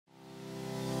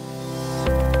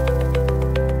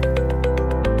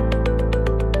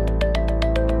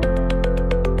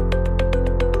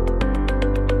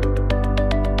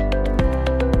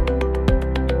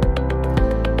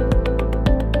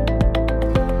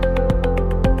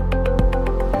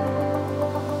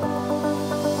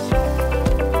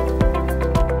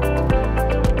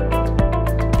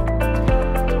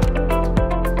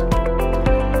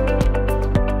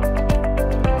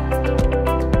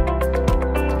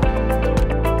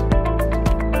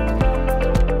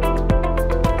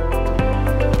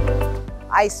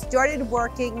I started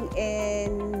working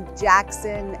in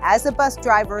Jackson as a bus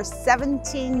driver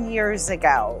 17 years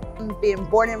ago. Being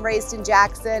born and raised in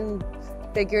Jackson,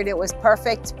 figured it was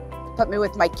perfect. Put me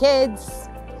with my kids,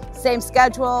 same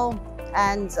schedule,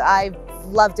 and I've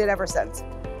loved it ever since.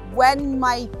 When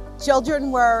my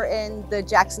children were in the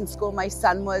Jackson school, my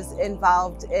son was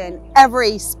involved in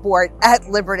every sport at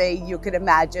Liberty you could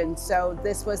imagine. So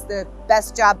this was the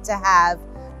best job to have.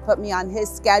 Put me on his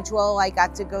schedule. I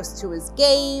got to go to his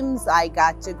games. I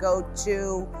got to go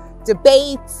to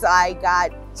debates. I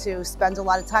got to spend a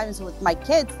lot of times with my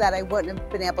kids that I wouldn't have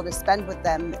been able to spend with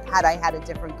them had I had a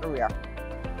different career.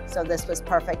 So this was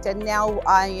perfect. And now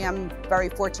I am very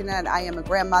fortunate. I am a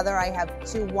grandmother. I have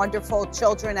 2 wonderful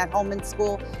children at home in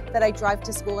school that I drive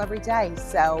to school every day.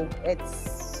 So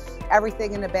it's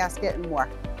everything in a basket and more.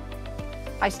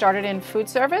 I started in food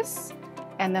service,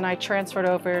 and then I transferred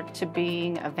over to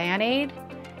being a van aide.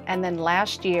 And then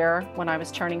last year, when I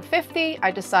was turning 50,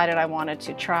 I decided I wanted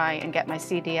to try and get my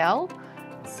CDL.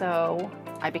 So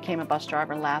I became a bus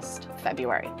driver last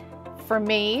February. For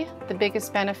me, the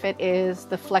biggest benefit is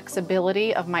the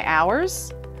flexibility of my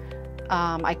hours.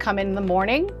 I come in the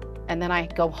morning and then I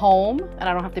go home and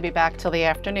I don't have to be back till the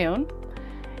afternoon.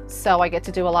 So I get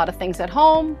to do a lot of things at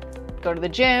home, go to the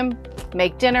gym,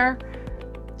 make dinner,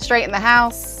 straighten the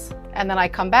house, and then I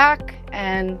come back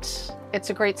and it's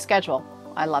a great schedule.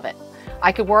 I love it.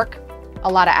 I could work a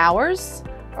lot of hours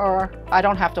or I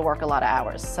don't have to work a lot of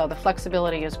hours. So the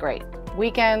flexibility is great.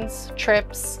 Weekends,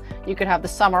 trips, you could have the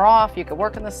summer off, you could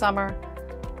work in the summer,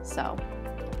 so.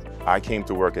 I came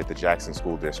to work at the Jackson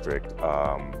School District.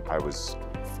 I was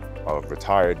a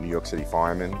retired New York City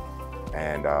fireman,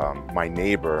 and my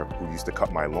neighbor who used to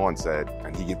cut my lawn said,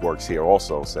 and he works here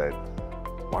also, said,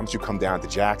 why don't you come down to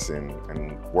Jackson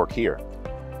and work here?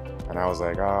 And I was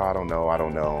like, oh, I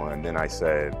don't know. And then I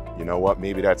said, you know what,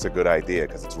 maybe that's a good idea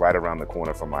because it's right around the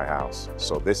corner from my house.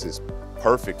 So this is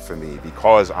perfect for me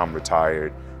because I'm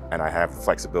retired and I have the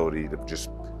flexibility to just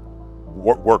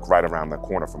work right around the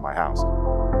corner from my house.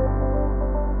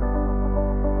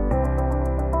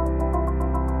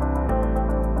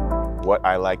 What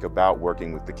I like about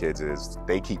working with the kids is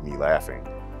they keep me laughing.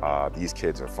 These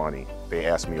kids are funny. They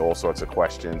ask me all sorts of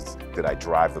questions. Did I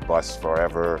drive the bus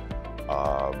forever?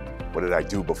 What did I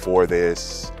do before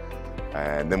this?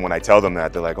 And then when I tell them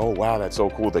that, they're like, oh, wow, that's so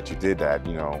cool that you did that,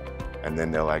 you know. And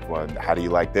then they're like, well, how do you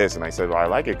like this? And I said, well, I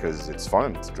like it because it's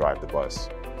fun to drive the bus.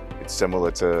 It's similar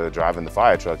to driving the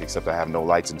fire truck, except I have no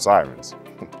lights and sirens.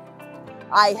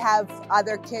 I have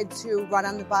other kids who run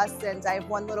on the bus, and I have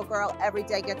one little girl every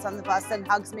day gets on the bus and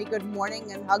hugs me good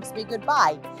morning and hugs me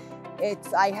goodbye.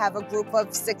 I have a group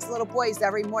of 6 little boys.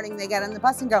 Every morning they get on the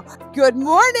bus and go, good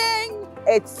morning.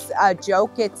 It's a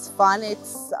joke, it's fun,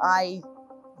 I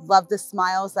love the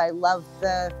smiles, I love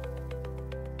the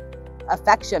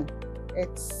affection.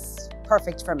 It's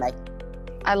perfect for me.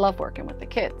 I love working with the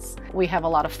kids. We have a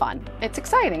lot of fun. It's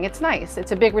exciting, it's nice.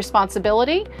 It's a big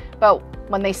responsibility, but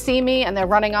when they see me and they're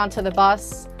running onto the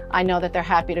bus, I know that they're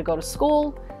happy to go to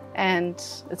school and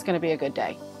it's going to be a good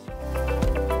day.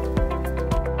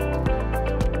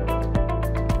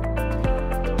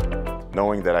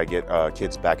 Knowing that I get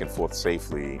kids back and forth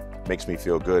safely makes me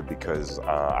feel good because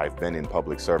I've been in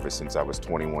public service since I was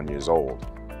 21 years old.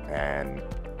 And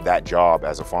that job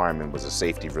as a fireman was a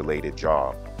safety-related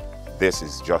job. This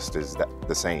is just as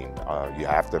the same. You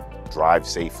have to drive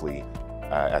safely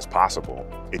as possible.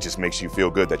 It just makes you feel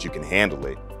good that you can handle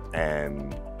it.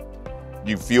 And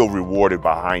you feel rewarded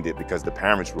behind it because the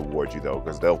parents reward you though,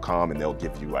 because they'll come and they'll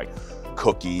give you like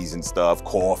cookies and stuff,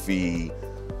 coffee.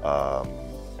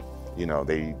 You know,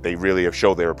 they really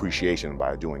show their appreciation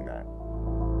by doing that.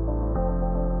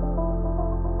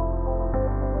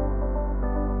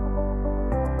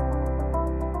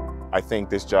 I think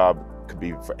this job could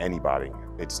be for anybody.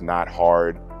 It's not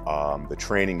hard. The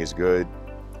training is good.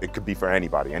 It could be for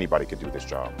anybody. Anybody could do this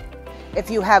job.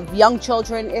 If you have young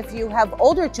children, if you have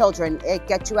older children, it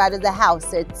gets you out of the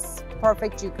house. It's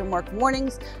perfect. You can work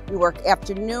mornings, you work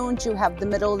afternoons, you have the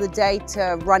middle of the day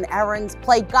to run errands,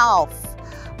 play golf.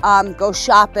 Go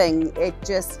shopping.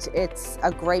 It's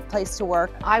a great place to work.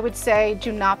 I would say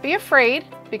do not be afraid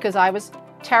because I was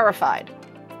terrified.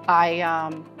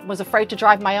 I was afraid to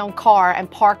drive my own car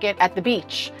and park it at the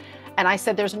beach. And I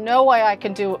said, there's no way I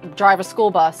can drive a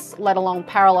school bus, let alone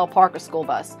parallel park a school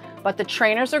bus. But the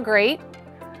trainers are great.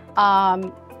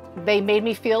 They made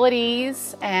me feel at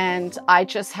ease and I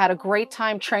just had a great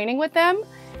time training with them.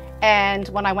 And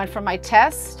when I went for my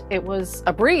test, it was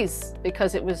a breeze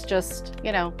because it was just,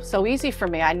 you know, so easy for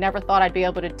me. I never thought I'd be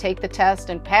able to take the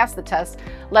test and pass the test,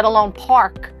 let alone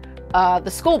park the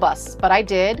school bus, but I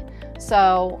did.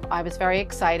 So I was very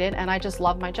excited, and I just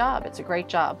love my job. It's a great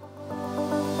job.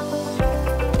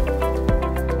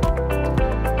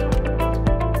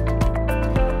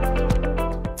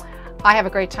 I have a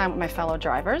great time with my fellow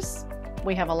drivers.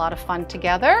 We have a lot of fun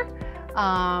together.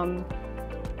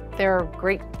 They're a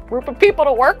great group of people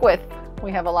to work with.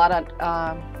 We have a lot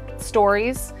of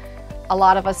stories. A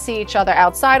lot of us see each other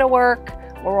outside of work.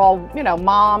 We're all, you know,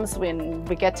 moms. When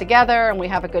we get together and we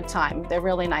have a good time. They're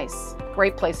really nice.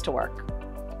 Great place to work.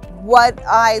 What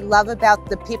I love about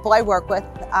the people I work with,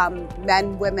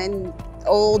 men, women,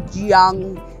 old,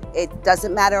 young, it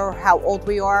doesn't matter how old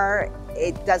we are.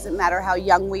 It doesn't matter how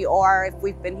young we are, if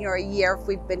we've been here a year, if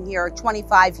we've been here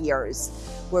 25 years.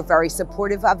 We're very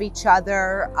supportive of each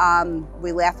other.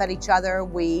 We laugh at each other.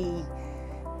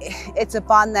 It's a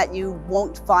bond that you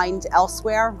won't find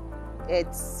elsewhere.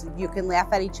 You can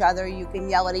laugh at each other, you can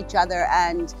yell at each other,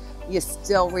 and you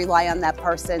still rely on that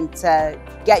person to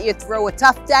get you through a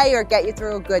tough day or get you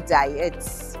through a good day.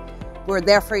 We're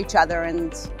there for each other,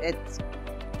 and it's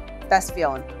best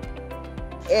feeling.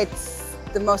 It's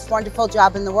the most wonderful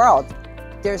job in the world.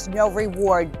 There's no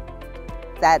reward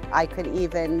that I could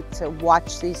even to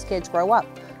watch these kids grow up.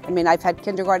 I mean, I've had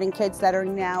kindergarten kids that are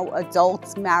now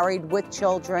adults, married with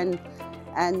children,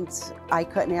 and I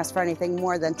couldn't ask for anything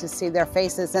more than to see their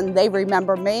faces, and they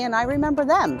remember me and I remember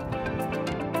them.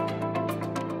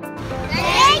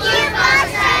 Thank you,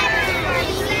 Boss.